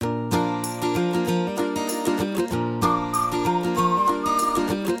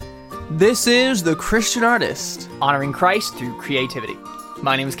This is The Christian Artist. Honoring Christ through creativity.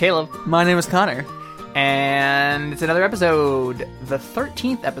 My name is Caleb. My name is Connor. And it's another episode. The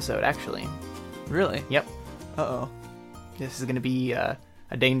 13th episode, actually. Really? Yep. Uh-oh. This is going to be a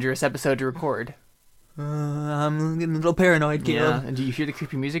dangerous episode to record. I'm getting a little paranoid, Caleb. Yeah. And do you hear the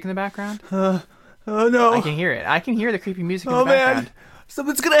creepy music in the background? Oh, no. I can hear it. I can hear the creepy music in Oh, the background. man.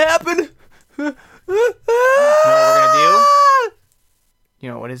 Something's gonna happen. You know what we're going to do? You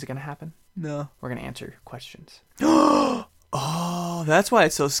know what is going to happen? No. We're going to answer questions. Oh, that's why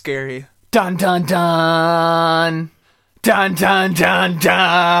it's so scary. Dun, dun, dun. Dun, dun, dun,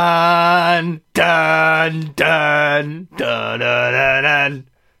 dun. Dun, dun, dun, dun, dun.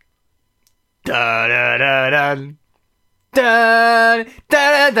 Dun, dun, dun, dun. Dun,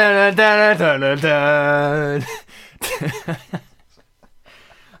 dun, dun, dun, dun, dun, dun.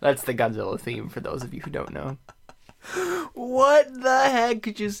 That's the Godzilla theme for those of you who don't know. What the heck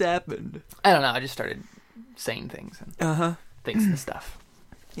just happened? I don't know. I just started saying things and things and stuff.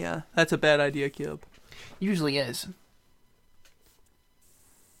 Yeah, that's a bad idea, Caleb. Usually is.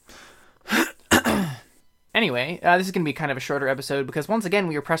 Anyway, this is going to be kind of a shorter episode because once again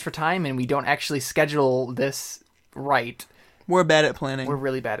we were pressed for time and we don't actually schedule this right. We're bad at planning. We're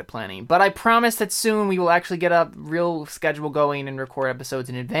really bad at planning. But I promise that soon we will actually get a real schedule going and record episodes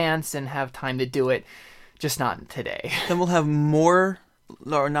in advance and have time to do it. Just not today. Then we'll have more,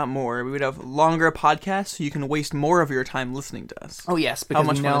 or not more, we would have longer podcasts so you can waste more of your time listening to us. Oh yes, because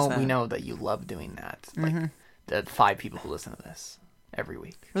much fun is that? we know that you love doing that. Like the 5 people who listen to this every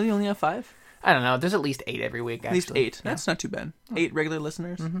week. Really, you only have 5? I don't know. There's at least 8 every week. Actually. At least 8. Yeah. That's not too bad. 8 regular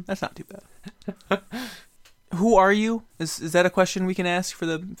listeners. That's not too bad. Who are you? Is that a question we can ask for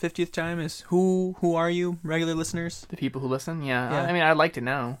the 50th time? Is who are you, regular listeners? The people who listen, yeah. Yeah. I mean, I'd like to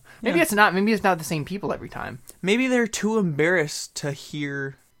know. Maybe Yeah. it's not. Maybe it's not the same people every time. Maybe they're too embarrassed to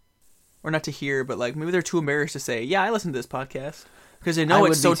hear, or not to hear, but like maybe they're too embarrassed to say, "Yeah, I listen to this podcast," because they know I it's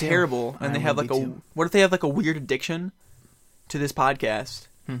would so be too. terrible, and I they have would like be a. too. What if they have like a weird addiction to this podcast,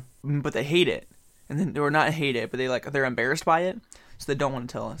 but they hate it, and then or not hate it, but they're embarrassed by it, so they don't want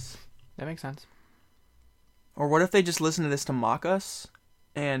to tell us. That makes sense. Or what if they just listen to this to mock us,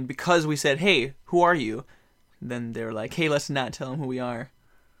 and because we said, "Hey, who are you?" then they're like, "Hey, let's not tell them who we are."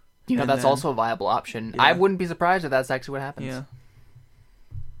 You know, And that's then- also a viable option. Yeah. I wouldn't be surprised if that's actually what happens.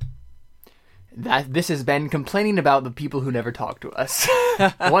 Yeah. This has been complaining about the people who never talk to us.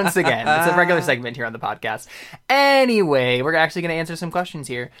 Once again, it's a regular segment here on the podcast. Anyway, we're actually going to answer some questions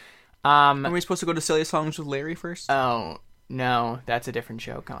here. Are we supposed to go to Silly Songs with Larry first? Oh, no, that's a different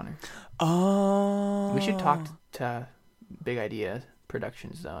show, Connor. Oh. We should talk to Big Idea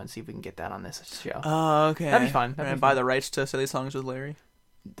Productions, though, and see if we can get that on this show. Oh, okay. That'd be fun. And buy the rights to Silly Songs with Larry.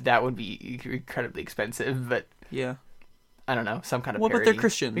 That would be incredibly expensive, but Yeah. I don't know, some kind of Well, but parody. they're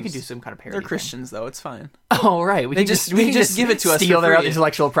Christians. We could do some kind of parody. They're thing. Christians, though. It's fine. Oh, right. We They can just- we they can just give it to us for steal their free.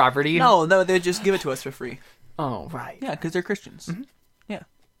 intellectual property. No, they just give it to us for free. Oh, right. Yeah, because they're Christians. Yeah.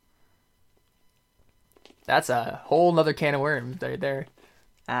 That's a whole nother can of worms right there.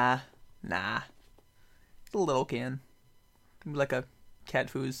 Nah. It's a little can. Like a cat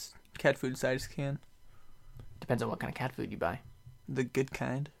food size can. Depends on what kind of cat food you buy. The good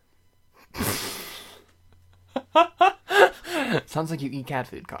kind. Sounds like you eat cat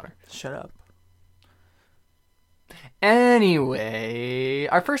food, Connor. Shut up. Anyway,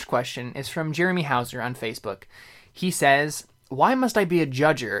 our first question is from Jeremy Hauser on Facebook. He says, "Why must I be a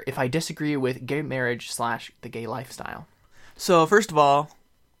judger if I disagree with gay marriage / the gay lifestyle?" So, first of all,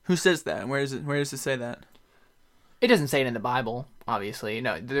 who says that? Where does it say that? It doesn't say it in the Bible, obviously.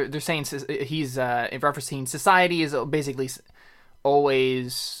 No, they're saying he's referencing society is basically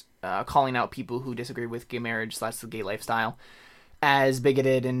always calling out people who disagree with gay marriage / the gay lifestyle as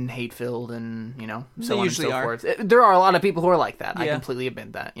bigoted and hate-filled and, so on and so forth. There are a lot of people who are like that. I Yeah. completely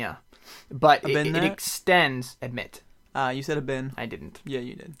admit that, yeah. But it extends... Admit. You said a bin. I didn't. Yeah,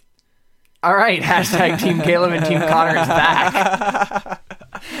 you did. All right, hashtag Team Caleb and Team Connor is back.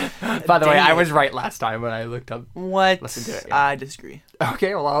 By the way, I was right last time when I looked up. What? Listen to it, yeah. I disagree.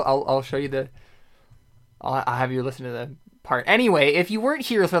 Okay, well, I'll show you I'll have you listen to the part. Anyway, if you weren't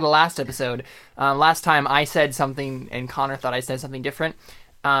here for the last episode, last time I said something and Connor thought I said something different.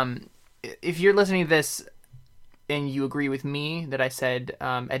 If you're listening to this and you agree with me that I said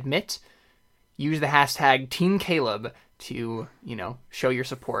admit, use the hashtag Team Caleb to, show your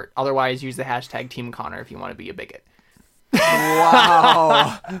support. Otherwise, use the hashtag Team Connor if you want to be a bigot.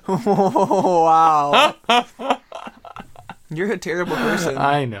 Wow. Wow. You're a terrible person.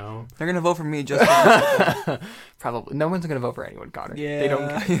 I know. They're going to vote for me just for Probably. No one's going to vote for anyone, Connor. Yeah. They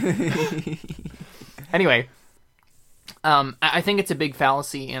don't care. Anyway, I think it's a big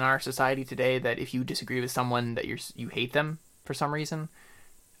fallacy in our society today that if you disagree with someone that you hate them for some reason.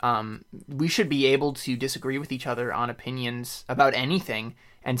 We should be able to disagree with each other on opinions about anything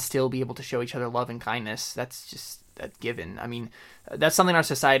and still be able to show each other love and kindness. That's just a given. I mean, that's something our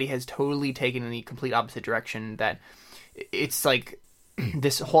society has totally taken in the complete opposite direction, that it's like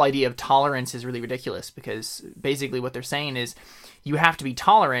this whole idea of tolerance is really ridiculous, because basically what they're saying is you have to be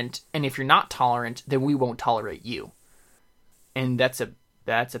tolerant, and if you're not tolerant, then we won't tolerate you. And that's a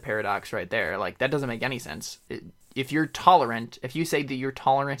paradox right there. Like, that doesn't make any sense. If you're tolerant, if you say that you're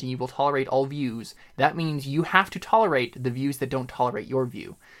tolerant and you will tolerate all views, that means you have to tolerate the views that don't tolerate your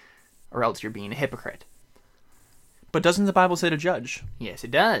view, or else you're being a hypocrite. But doesn't the Bible say to judge? Yes,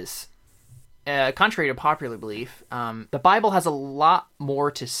 it does. Contrary to popular belief, the Bible has a lot more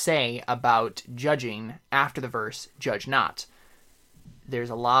to say about judging after the verse, "Judge not." There's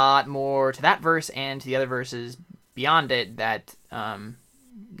a lot more to that verse and to the other verses beyond it that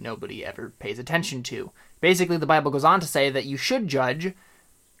nobody ever pays attention to. Basically, the Bible goes on to say that you should judge,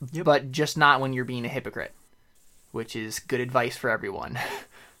 but just not when you're being a hypocrite, which is good advice for everyone.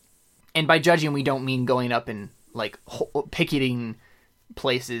 And by judging, we don't mean going up and like picketing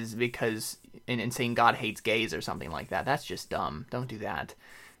places because and saying God hates gays or something like that. That's just dumb. Don't do that.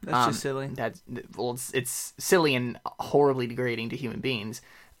 That's just silly. It's silly and horribly degrading to human beings.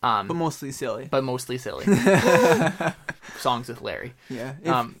 But mostly silly. Songs with Larry. Yeah.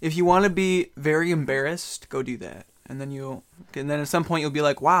 If you want to be very embarrassed, go do that. And then at some point you'll be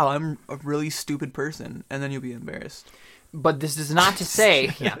like, wow, I'm a really stupid person. And then you'll be embarrassed. But this is not to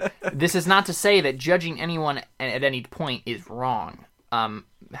say, this is not to say that judging anyone at any point is wrong.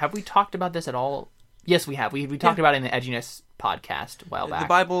 Have we talked about this at all? Yes, we have. We talked about it in the Edginess podcast a while back. The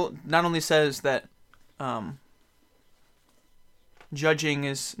Bible not only says that judging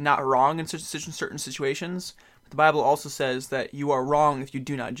is not wrong in certain situations, but the Bible also says that you are wrong if you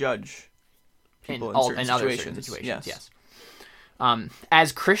do not judge people in certain situations. Yes.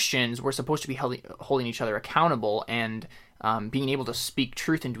 As Christians, we're supposed to be holding each other accountable and being able to speak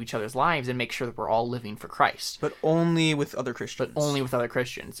truth into each other's lives and make sure that we're all living for Christ. But only with other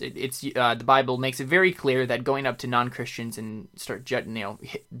Christians. The Bible makes it very clear that going up to non-Christians and start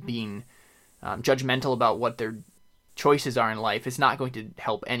being judgmental about what their choices are in life is not going to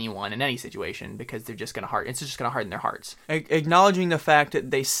help anyone in any situation, because they're just going to it's just going to harden their hearts. Acknowledging the fact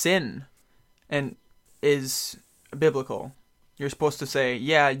that they sin and is biblical. You're supposed to say,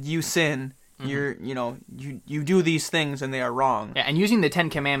 yeah, you sin. Mm-hmm. You do these things and they are wrong. Yeah, and using the Ten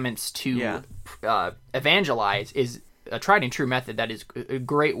Commandments to evangelize is a tried and true method that is a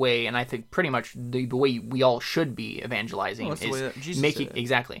great way, and I think pretty much the way we all should be evangelizing is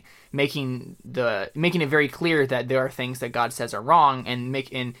making it very clear that there are things that God says are wrong,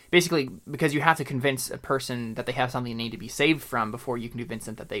 and basically because you have to convince a person that they have something they need to be saved from before you can convince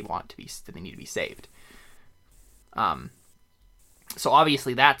them that they need to be saved. So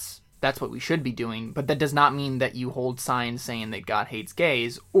obviously that's what we should be doing, but that does not mean that you hold signs saying that God hates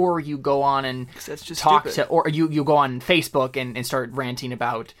gays, or you go on and or you go on Facebook and start ranting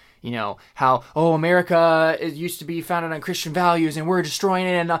about, how, America used to be founded on Christian values and we're destroying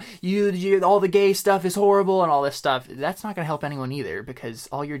it, and all the gay stuff is horrible and all this stuff. That's not going to help anyone either, because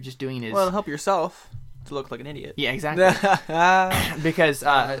all you're just doing is... Well, it'll help yourself to look like an idiot. Yeah, exactly. Because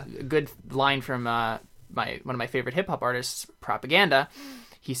a good line from one of my favorite hip-hop artists, Propaganda...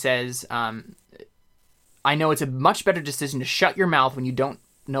 He says, I know it's a much better decision to shut your mouth when you don't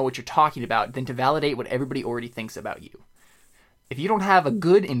know what you're talking about than to validate what everybody already thinks about you. If you don't have a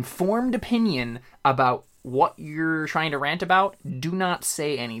good, informed opinion about what you're trying to rant about, do not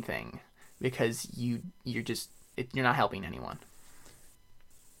say anything, because you're not helping anyone.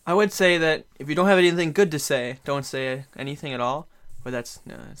 I would say that if you don't have anything good to say, don't say anything at all. But that's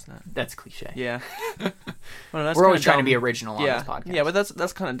not. That's cliche. Yeah. Well, we're always trying to be original on this podcast. Yeah, but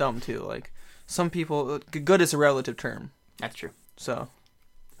that's kind of dumb too. Like, some people, good is a relative term. That's true. So,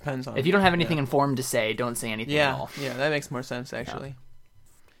 depends on. If you don't have anything informed to say, don't say anything at all. Yeah, that makes more sense actually. Yeah.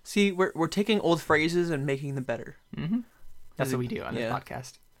 See, we're taking old phrases and making them better. Mm-hmm. That's what we do on this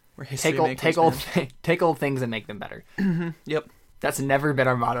podcast. We're take old things and make them better. Mm-hmm. Yep. That's never been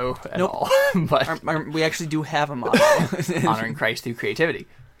our motto at all. But we actually do have a motto. Honoring Christ through creativity.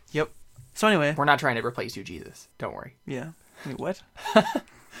 Yep. So anyway. We're not trying to replace you, Jesus. Don't worry. Yeah. Wait, what?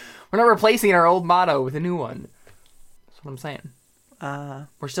 We're not replacing our old motto with a new one. That's what I'm saying.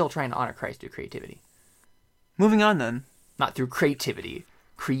 We're still trying to honor Christ through creativity. Moving on then. Not through creativity.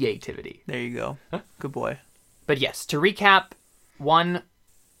 Creativity. There you go. Good boy. But yes, to recap, 1,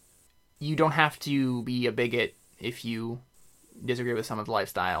 you don't have to be a bigot if you disagree with someone's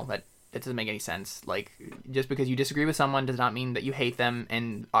lifestyle. That It doesn't make any sense. Like, just because you disagree with someone does not mean that you hate them,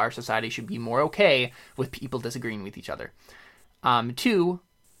 and our society should be more okay with people disagreeing with each other. 2,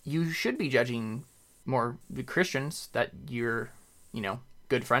 you should be judging more the Christians that you're,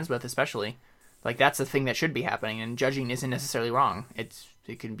 good friends with, especially. Like, that's the thing that should be happening, and judging isn't necessarily wrong.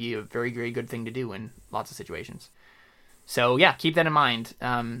 It can be a very, very good thing to do in lots of situations. So, yeah, keep that in mind.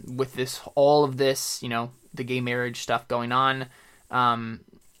 With all of this, the gay marriage stuff going on,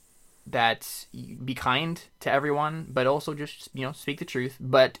 that be kind to everyone, but also just, speak the truth,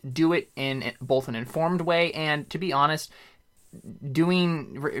 but do it in both an informed way and, to be honest,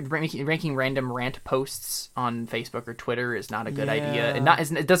 ranking random rant posts on Facebook or Twitter is not a good idea.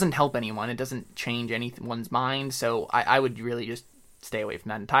 It doesn't help anyone. It doesn't change anyone's mind. So I would really just stay away from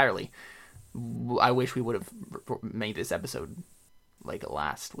that entirely. I wish we would have made this episode like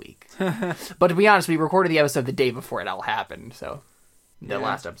last week. But to be honest, we recorded the episode the day before it all happened. So the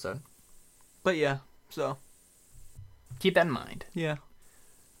last episode. But yeah, so keep that in mind. Yeah.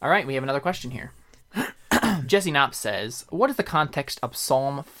 All right, we have another question here. Jesse Knopp says, what is the context of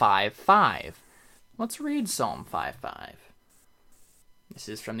Psalm 5:5? Let's read Psalm 5:5. This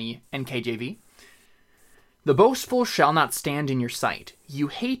is from the NKJV. The boastful shall not stand in your sight. You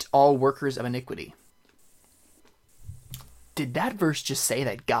hate all workers of iniquity. Did that verse just say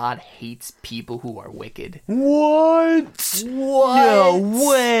that God hates people who are wicked? What? No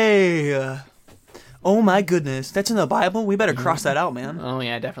way. Oh my goodness, that's in the Bible? We better cross that out, man. Oh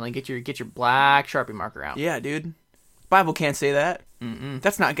yeah, definitely. Get your black Sharpie marker out. Yeah, dude. Bible can't say that. Mm-mm.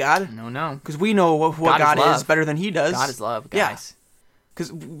 That's not God. No. Because we know what God is better than he does. God is love, guys.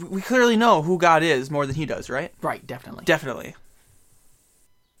 Because we clearly know who God is more than he does, right? Right, definitely. Definitely.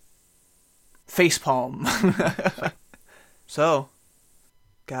 Facepalm. So,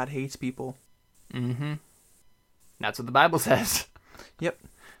 God hates people. Mm-hmm. That's what the Bible says. Yep.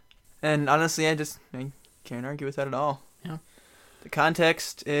 And honestly, I can't argue with that at all. Yeah. The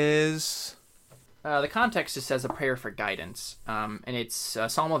context is... The context just says a prayer for guidance. And it's a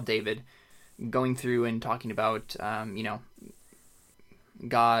Psalm of David going through and talking about,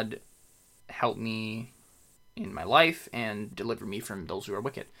 God help me in my life and deliver me from those who are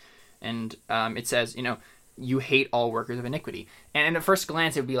wicked. And it says, you hate all workers of iniquity. And at first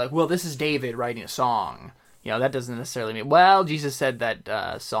glance, it would be like, well, this is David writing a song. That doesn't necessarily mean... Well, Jesus said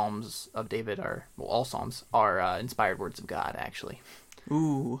that Psalms of David all Psalms are inspired words of God, actually.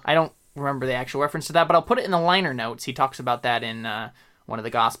 Ooh. I don't remember the actual reference to that, but I'll put it in the liner notes. He talks about that in one of the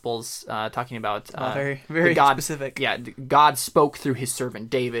Gospels, talking about... very, very specific. Yeah, God spoke through his servant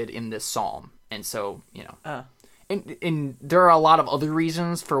David in this psalm. And so, And there are a lot of other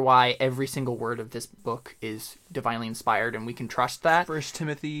reasons for why every single word of this book is divinely inspired, and we can trust that. 1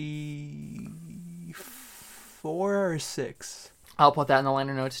 Timothy 4 or 6? I'll put that in the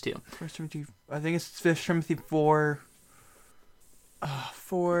liner notes too. 1 Timothy, I think it's 1 Timothy 4.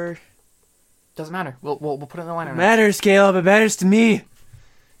 4. Doesn't matter. We'll put it in the liner notes. Matters, Caleb. It matters to me.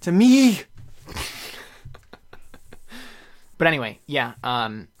 To me. But anyway, yeah.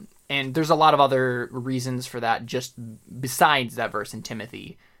 And there's a lot of other reasons for that, just besides that verse in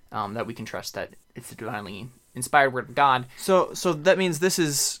Timothy, that we can trust that it's a divinely inspired word of God. So that means this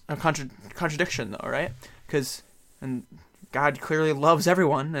is a contradiction, though, right? Because God clearly loves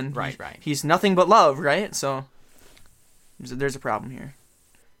everyone, and right. He's nothing but love, right? So there's a problem here.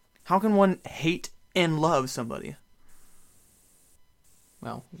 How can one hate and love somebody?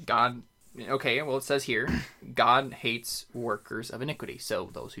 Well, God... Okay, well, it says here, God hates workers of iniquity, so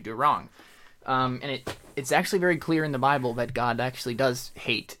those who do wrong. And it's actually very clear in the Bible that God actually does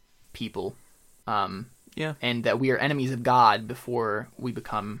hate people. Yeah. And that we are enemies of God before we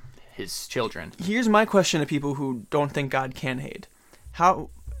become his children. Here's my question to people who don't think God can hate. How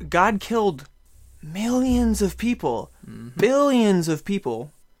God killed millions of people, billions of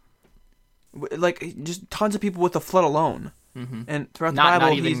people, like just tons of people with the flood alone. Mm-hmm. And throughout the Bible,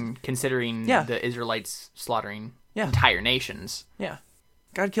 not even considering the Israelites slaughtering entire nations. Yeah,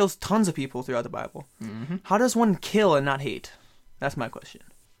 God kills tons of people throughout the Bible. Mm-hmm. How does one kill and not hate? That's my question.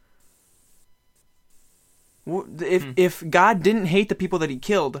 If God didn't hate the people that he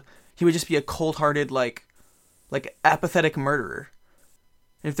killed, he would just be a cold-hearted, like apathetic murderer.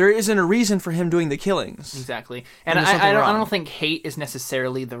 If there isn't a reason for him doing the killings, exactly. And I don't think hate is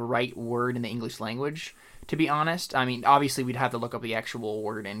necessarily the right word in the English language. To be honest, I mean, obviously we'd have to look up the actual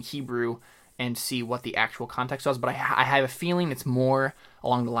word in Hebrew and see what the actual context was, but I have a feeling it's more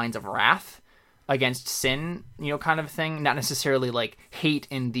along the lines of wrath against sin, kind of thing, not necessarily like hate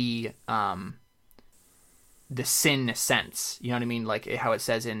in the sin sense, you know what I mean? Like how it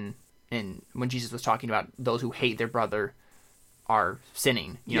says in when Jesus was talking about those who hate their brother are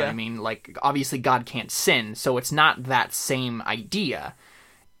sinning. You know what I mean? Like, obviously God can't sin, so it's not that same idea.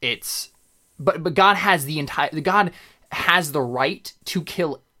 But God has God has the right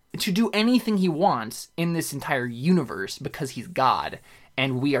to do anything he wants in this entire universe because he's God,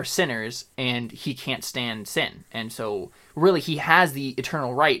 and we are sinners, and he can't stand sin. And so, really, he has the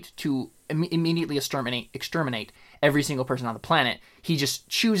eternal right to immediately exterminate every single person on the planet. He just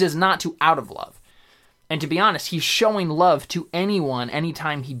chooses not to out of love. And to be honest, he's showing love to anyone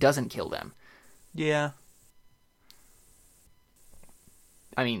anytime he doesn't kill them. Yeah.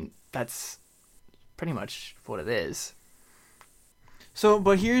 I mean, that's pretty much what it is. So,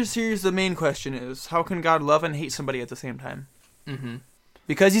 but here's the main question is, how can God love and hate somebody at the same time? Mm-hmm.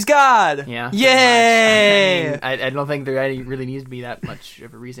 Because he's God! Yeah. Yay! I don't think there really needs to be that much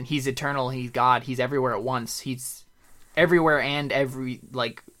of a reason. He's eternal, he's God, he's everywhere at once. He's everywhere and at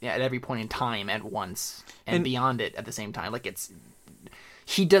every point in time at once. And beyond it at the same time. Like,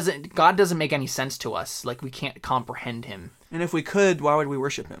 God doesn't make any sense to us. Like, we can't comprehend him. And if we could, why would we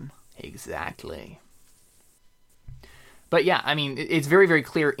worship him? Exactly. But yeah, I mean, it's very, very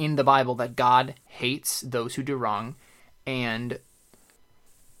clear in the Bible that God hates those who do wrong,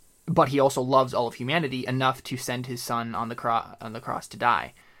 but he also loves all of humanity enough to send his son on the cross to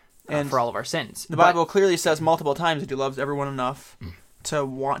die for all of our sins. The Bible clearly says multiple times that he loves everyone enough to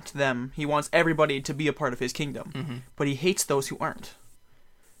want them. He wants everybody to be a part of his kingdom, but he hates those who aren't.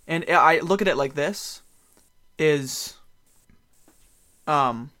 And I look at it like this: is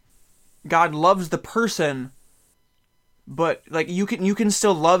God loves the person, but like you can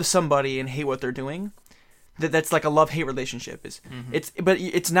still love somebody and hate what they're doing. That's like a love-hate relationship. But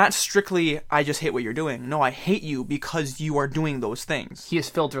it's not strictly I just hate what you're doing. No, I hate you because you are doing those things. He is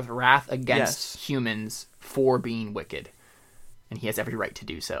filled with wrath against humans for being wicked, and he has every right to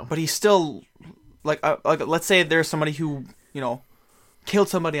do so. But he's still like let's say there's somebody who killed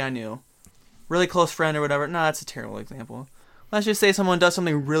somebody I knew, really close friend or whatever. No, that's a terrible example. Let's just say someone does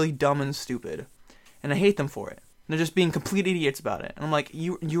something really dumb and stupid, and I hate them for it. And they're just being complete idiots about it. And I'm like,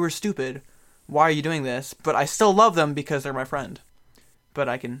 you were stupid. Why are you doing this? But I still love them because they're my friend. But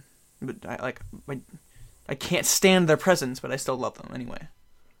I can't stand their presence, but I still love them anyway.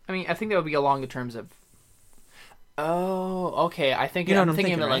 I mean, I think that would be along the terms of, oh, okay, I'm thinking of it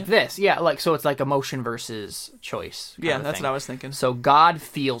right? like this. Yeah, like, so it's like emotion versus choice. Yeah, that's what I was thinking. So God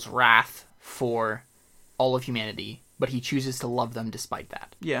feels wrath for all of humanity, but he chooses to love them despite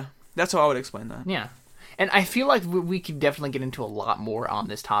that. Yeah, that's how I would explain that. Yeah. And I feel like we could definitely get into a lot more on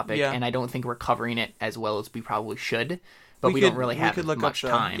this topic, and I don't think we're covering it as well as we probably should, but we don't really have much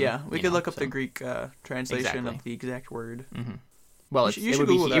time. Yeah, we could look up the Greek translation of the exact word. Mm-hmm. Well,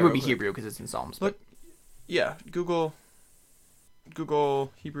 it would be Hebrew because it's in Psalms. But yeah, Google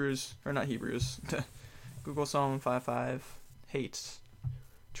Hebrews, or not Hebrews, Google Psalm 5:5 hates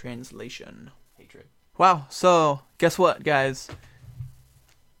translation. Hatred. Wow, so guess what, guys?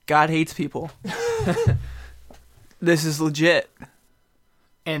 God hates people. This is legit.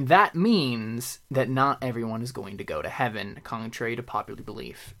 And that means that not everyone is going to go to heaven, contrary to popular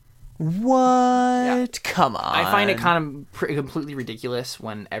belief. What? Yeah. Come on. I find it kind of completely ridiculous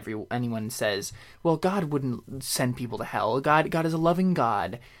when anyone says, well, God wouldn't send people to hell. God is a loving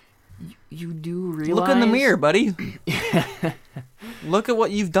God. You do realize... Look in the mirror, buddy. Look at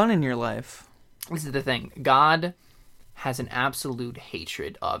what you've done in your life. This is the thing. God has an absolute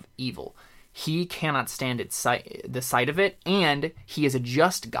hatred of evil. He cannot stand the sight of it, and he is a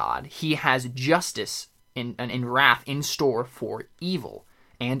just God. He has justice and wrath in store for evil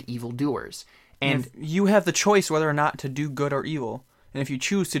and evildoers. And you have the choice whether or not to do good or evil. And if you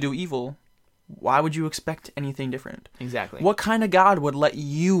choose to do evil, why would you expect anything different? Exactly. What kind of God would let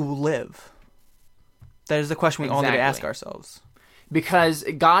you live? That is the question we all need to ask ourselves. Because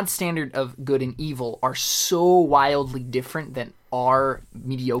God's standard of good and evil are so wildly different than our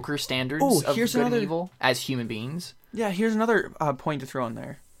mediocre standards of good and evil as human beings. Yeah, here's another point to throw in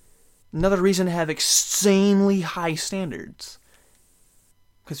there. Another reason to have extremely high standards.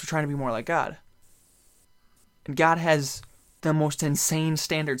 Because we're trying to be more like God. And God has the most insane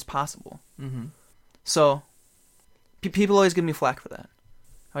standards possible. Mm-hmm. So, people always give me flack for that.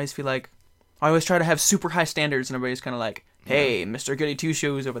 I always feel like, I always try to have super high standards and everybody's kind of like, hey, Mr. Goody Two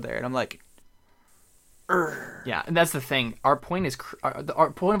Shoes over there. And I'm like, Urgh. Yeah, and that's the thing. Our point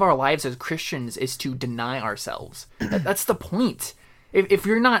of our lives as Christians is to deny ourselves. That's the point. If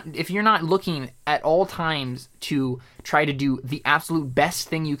you're not looking at all times to try to do the absolute best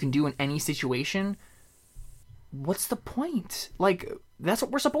thing you can do in any situation, what's the point? Like, That's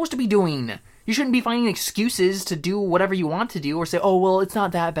what we're supposed to be doing. You shouldn't be finding excuses to do whatever you want to do or say, oh, well, it's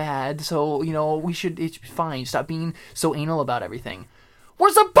not that bad, so, it's fine. Stop being so anal about everything.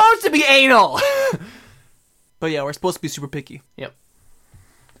 We're supposed to be anal! But yeah, we're supposed to be super picky. Yep.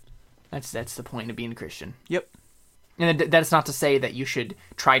 That's the point of being a Christian. Yep. And that's not to say that you should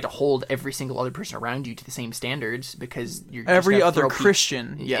try to hold every single other person around you to the same standards, because you're just Every gonna other throw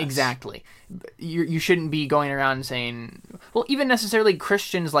Christian, yes. Exactly. You shouldn't be going around saying, well, even necessarily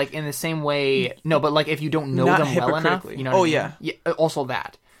Christians, like, in the same way, no, but, like, if you don't know Not them well enough, hypocritically. you know what I mean? Yeah. Yeah, also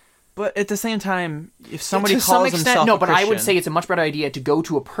that. But at the same time, if somebody To some calls extent, himself no, a but I would Christian- say it's a much better idea to go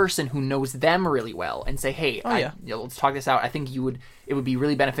to a person who knows them really well and say, hey, yeah. let's talk this out. I think it would be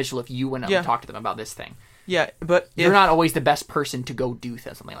really beneficial if you went up and talked to them about this thing. Yeah, but You're not always the best person to go do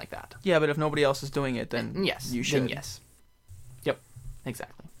something like that. Yeah, but if nobody else is doing it, then Yes. you should. Then yes. Yep.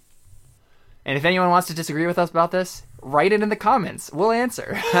 Exactly. And if anyone wants to disagree with us about this, write it in the comments. We'll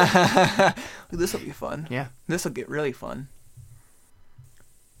answer. This will be fun. Yeah. This will get really fun.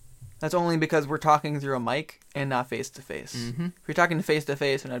 That's only because we're talking through a mic and not face to face. If you're talking face to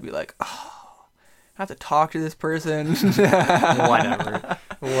face, and I'd be like, oh, I have to talk to this person. Whatever.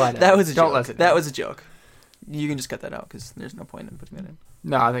 That was a Don't joke. listen. That was a joke. You can just cut that out because there's no point in putting that in.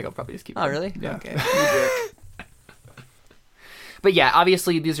 No, I think I'll probably just keep it. Oh, really? Yeah. Okay. You jerk. But yeah,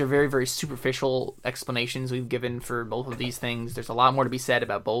 obviously these are very, very superficial explanations we've given for both of these things. There's a lot more to be said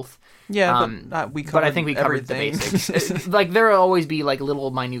about both. Yeah, but I think we covered the basics. Like, there will always be, like,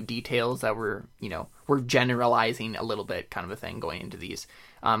 little minute details that we're generalizing a little bit, kind of a thing going into these.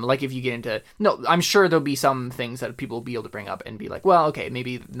 Like, if you get into... No, I'm sure there'll be some things that people will be able to bring up and be like, well, okay,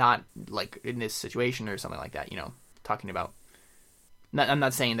 maybe not, like, in this situation or something like that, talking about... I'm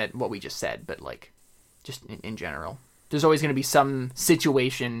not saying that what we just said, but, like, just in general. There's always going to be some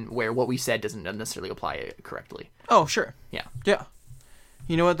situation where what we said doesn't necessarily apply correctly. Oh, sure. Yeah. Yeah.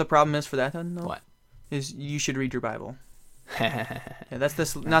 You know what the problem is for that, then? Though? What? Is you should read your Bible. Yeah, not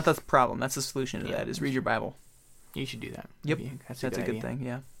the problem. That's the solution to that, is read your Bible. You should do that. Yep. Maybe that's a good idea. thing,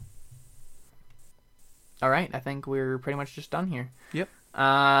 yeah. All right. I think we're pretty much just done here. Yep.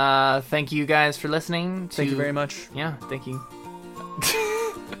 Thank you guys for listening. Thank you very much. Yeah, thank you.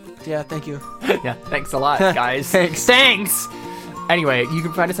 Yeah, thank you. Yeah, thanks a lot, guys. Thanks. Anyway, you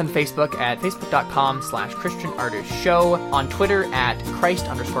can find us on Facebook at facebook.com/Christian Artist Show, on Twitter at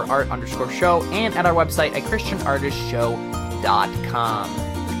Christ_art_show, and at our website at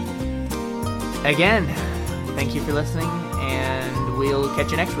ChristianArtistShow.com. Again, thank you for listening, and we'll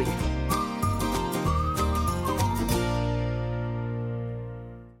catch you next week.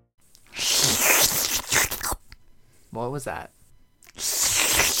 What was that?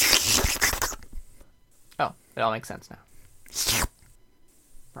 Oh, it all makes sense now.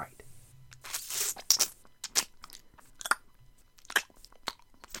 Right.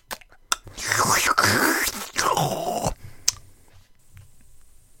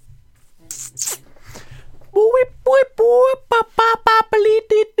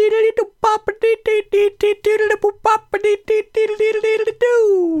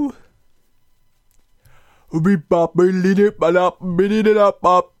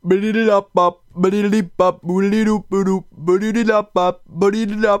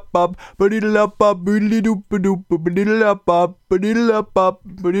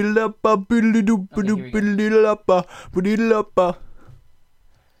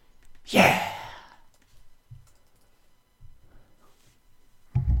 Yeah.